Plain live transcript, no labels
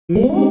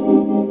Goodbye.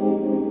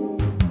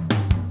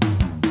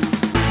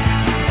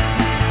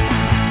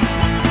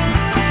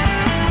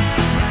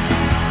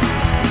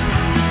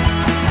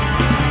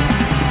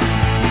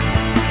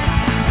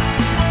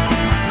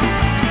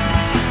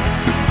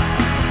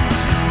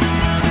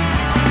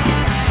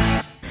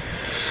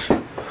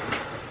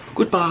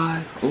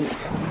 Ooh.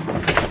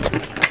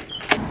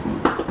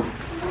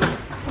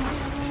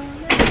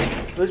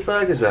 Whose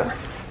bag is that?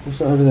 What's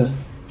that over there?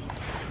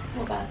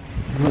 What bag?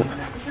 Look.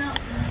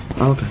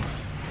 Oh, okay.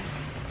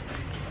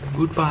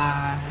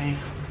 Goodbye.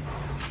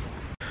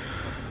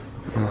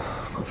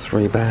 Oh, I've got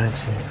 3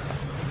 bags here.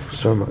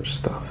 So much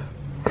stuff.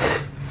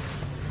 It's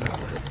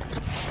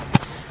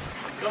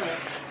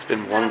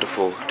been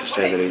wonderful to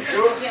say the least.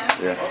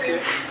 Yeah,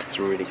 it's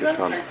really good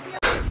fun.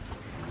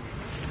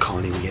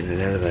 Can't even get in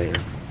an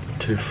elevator.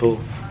 Too full.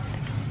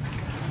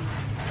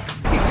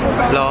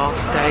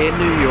 Last day in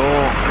New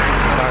York.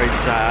 Very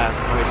sad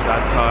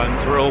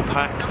times. We're all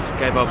packed,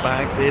 gave our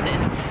bags in,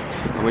 and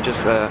we're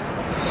just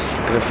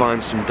gonna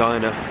find some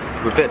diner.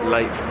 We're a bit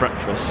late for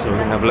breakfast, so we're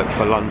gonna have a look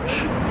for lunch.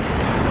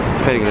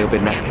 Feeling a little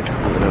bit knackered,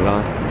 I'm not gonna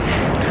lie.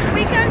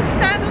 We go and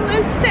stand on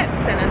those steps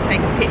then and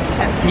take a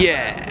picture.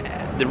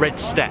 Yeah, the red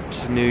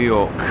steps in New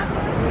York.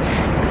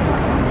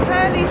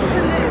 Early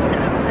saloon over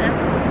there.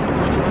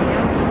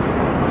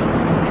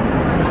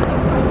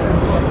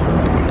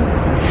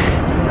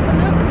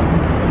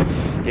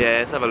 Yeah,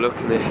 let's have a look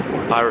in the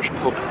Irish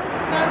pub.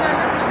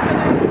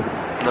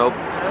 No.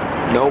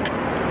 Nope.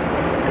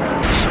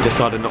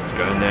 Decided not to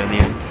go in there in the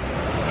end.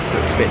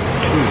 Looks a bit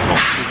too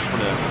hot. We just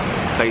want a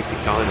basic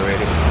diner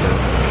really, just to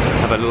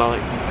have a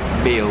light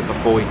meal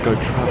before we go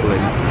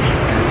travelling.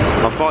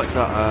 Our flight's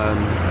at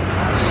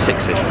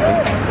 6ish, I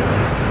think.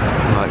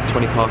 Like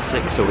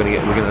 6:20, so we're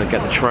gonna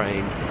get the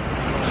train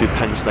to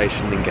Penn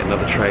Station, then get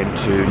another train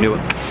to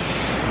Newark.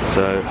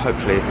 So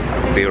hopefully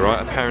it'll be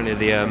alright. Apparently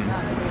the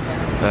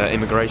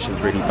immigration's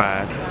really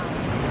bad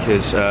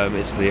because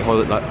it's the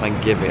holiday, like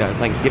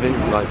Thanksgiving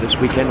like this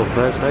weekend or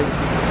Thursday.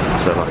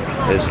 So like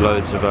there's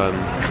loads of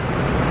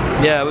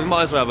yeah, we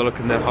might as well have a look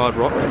in the Hard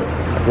Rock.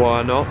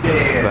 Why not?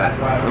 But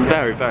I'm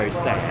very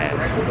sad.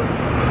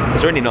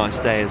 It's a really nice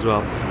day as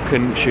well.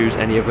 Couldn't choose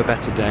any of a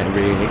better day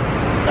really.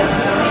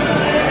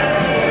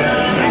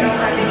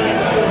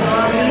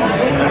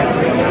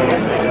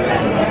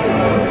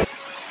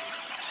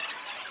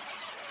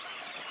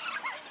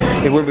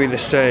 It wouldn't be the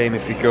same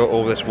if you got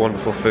all this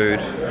wonderful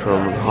food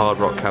from Hard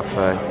Rock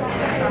Cafe.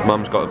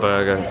 Mum's got a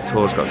burger,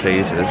 Tor's got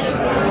fajitas,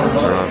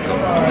 and I've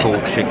got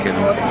pulled chicken.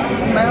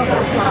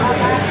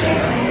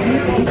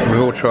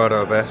 We've all tried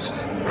our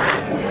best,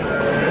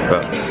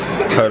 but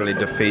totally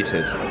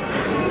defeated.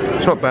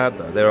 It's not bad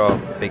though, there are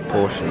big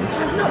portions.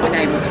 I've not been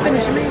able to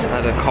finish a meal.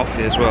 I had a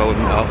coffee as well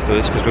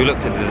afterwards, because we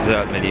looked at the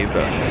dessert menu,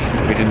 but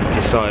we didn't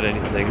decide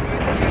anything.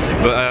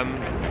 But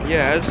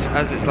yeah,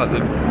 as it's like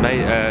the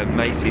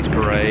Macy's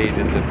parade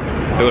and the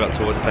build up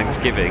towards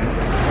Thanksgiving,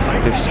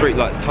 the street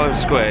lights, Times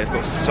Square, has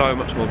got so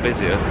much more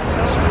busier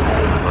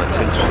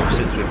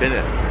since we've been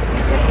here.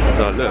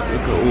 Like, look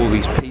at all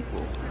these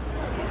people.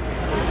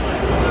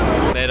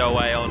 Made our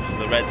way onto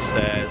the red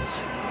stairs,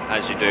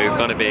 as you do.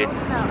 Gonna be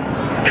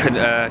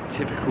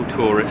typical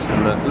tourists,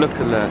 and look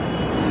at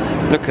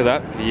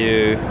that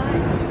view.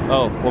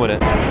 Oh, 1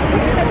 minute.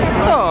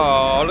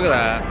 Oh, look at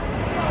that.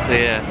 So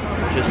yeah.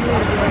 Just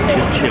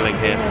chilling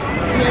here.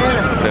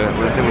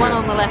 Yeah. One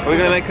on the left. Are we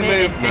going to make a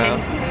move now?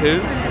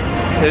 Who?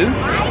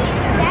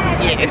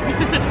 You.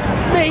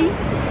 Me?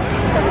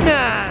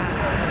 Nah.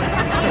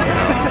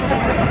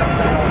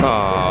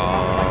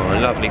 Oh,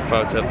 lovely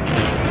photo.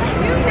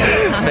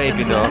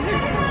 Maybe not.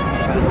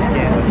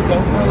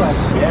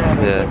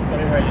 Yeah.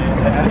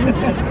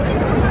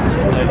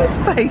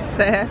 Space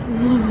there.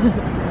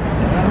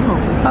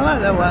 I like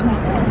that one.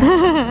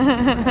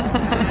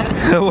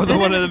 What, the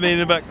one of them in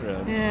the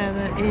background? Yeah,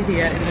 the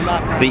idiot in the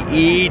background. The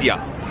idiot.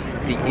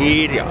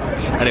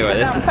 Anyway,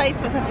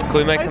 can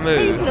we make a move?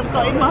 People have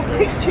got in my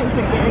pictures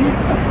again.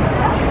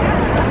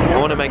 I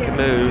want to make a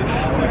move.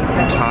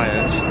 I'm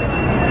tired.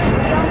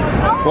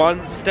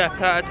 One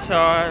step at a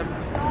time.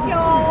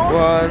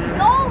 One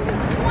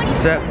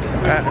step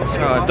at a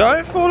time.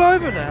 Don't fall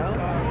over now.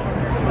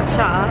 Shut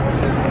up.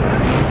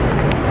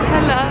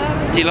 Hello.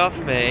 Do you love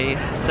me?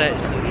 Say it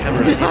to the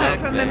camera. Do you love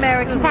From me?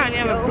 American. Apparently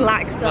I'm a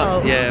black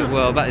soul. Yeah,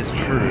 well that is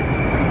true.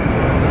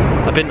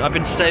 I've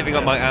been saving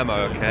up my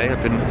ammo, okay?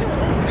 I've been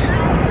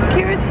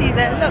security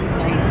there, look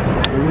please.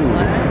 Ooh.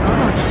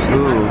 Oh shit.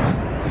 Ooh.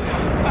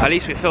 At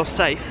least we feel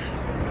safe.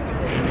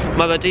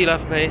 Mother, do you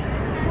love me?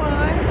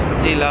 Why?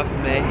 Do you love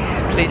me?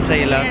 Please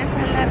say you love me. Yes,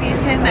 I love you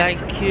so much.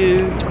 Thank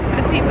you.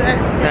 Happy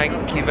birthday.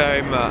 Thank you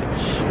very much.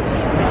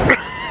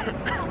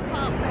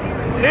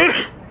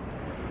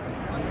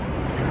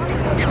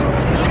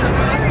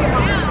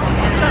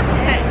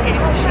 Upset him.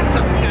 Shut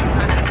up.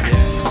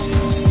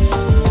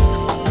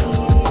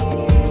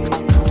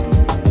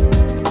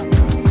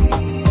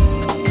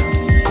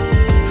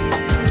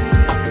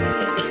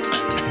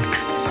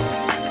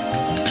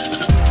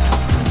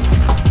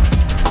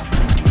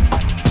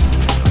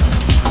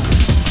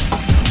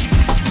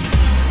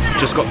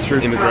 Just got through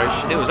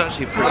immigration. It was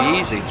actually pretty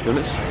easy, to be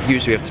honest.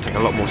 Usually we have to take a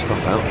lot more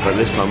stuff out, but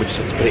this time we just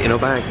had to put it in our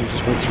bag and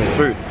just went straight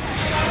through.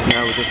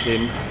 Now we're just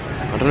in,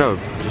 I don't know,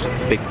 just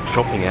a big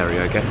shopping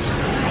area, I guess.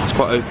 It's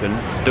quite open,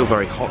 still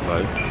very hot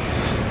though.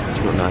 It's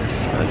not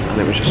nice, but I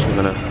think we're just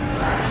gonna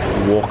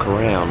walk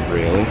around,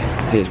 really.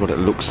 Here's what it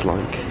looks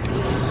like.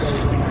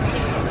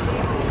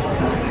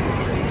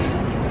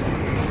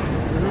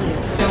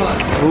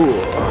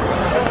 Ooh.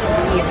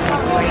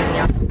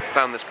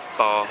 Found this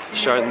bar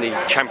showing the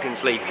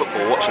Champions League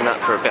football, watching that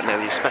for a bit. Now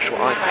these special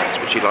iPads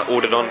which you like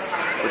ordered on,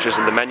 which was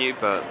in the menu,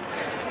 but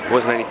it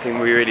wasn't anything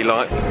we really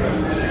liked.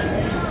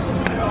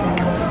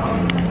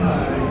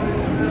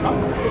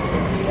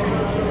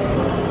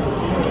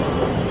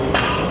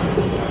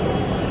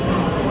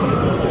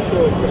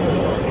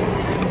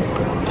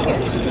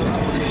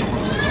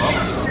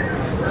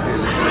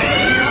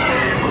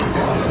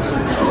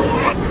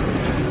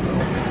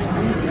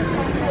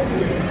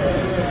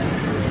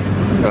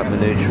 Got the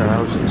new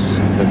trousers,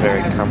 they're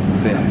very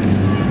comfy,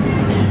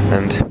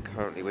 and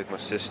currently with my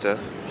sister.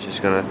 She's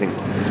gonna,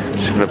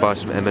 she's gonna buy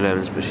some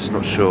M&Ms, but she's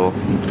not sure.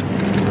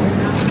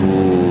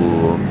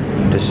 Ooh,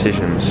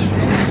 decisions.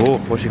 Oh,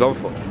 what's she going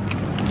for?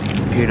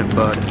 Peanut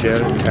butter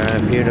jelly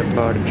time, peanut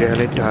butter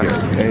jelly time.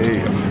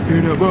 Hey,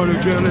 peanut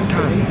butter jelly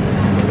time.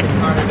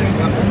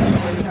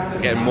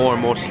 Getting more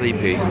and more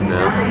sleepy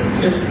now.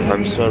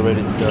 I'm so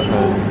ready to go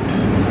home.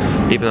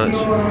 Even though it's,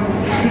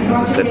 as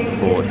I said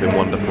before, it's been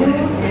wonderful,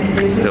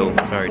 still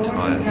very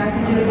tired.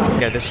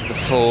 Yeah, this is the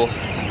full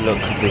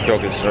look of the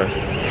joggers, so I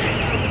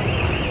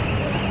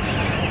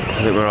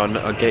think we're on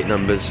our gate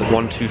numbers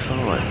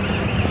 125,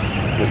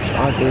 which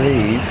I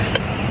believe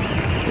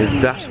is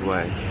that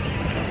way.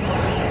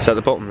 It's at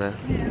the bottom there.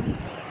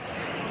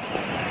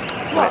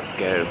 So let's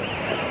go.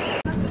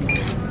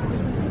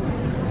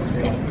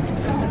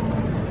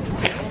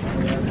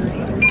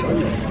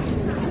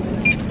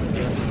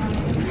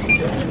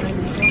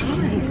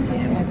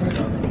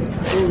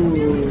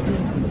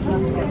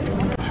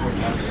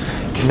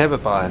 Can never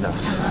buy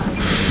enough.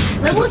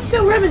 There was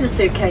still room in the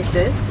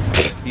suitcases.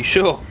 You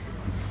sure?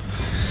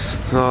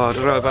 Oh, I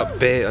don't know about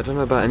beer. I don't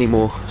know about any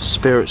more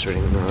spirits or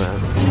anything like that.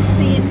 You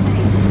see it?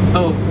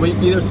 Oh, wait,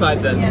 either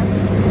side then. Yeah.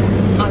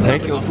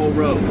 Thank you. Full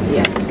row.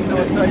 Yeah.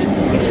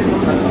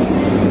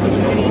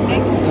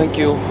 Thank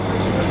you.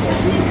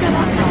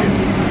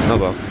 Oh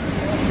well.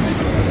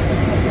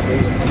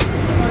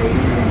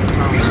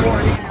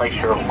 Place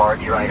your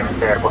larger items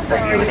there. We'll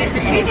send you an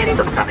invitation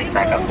for coming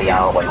back up the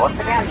alleyway once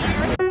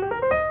again.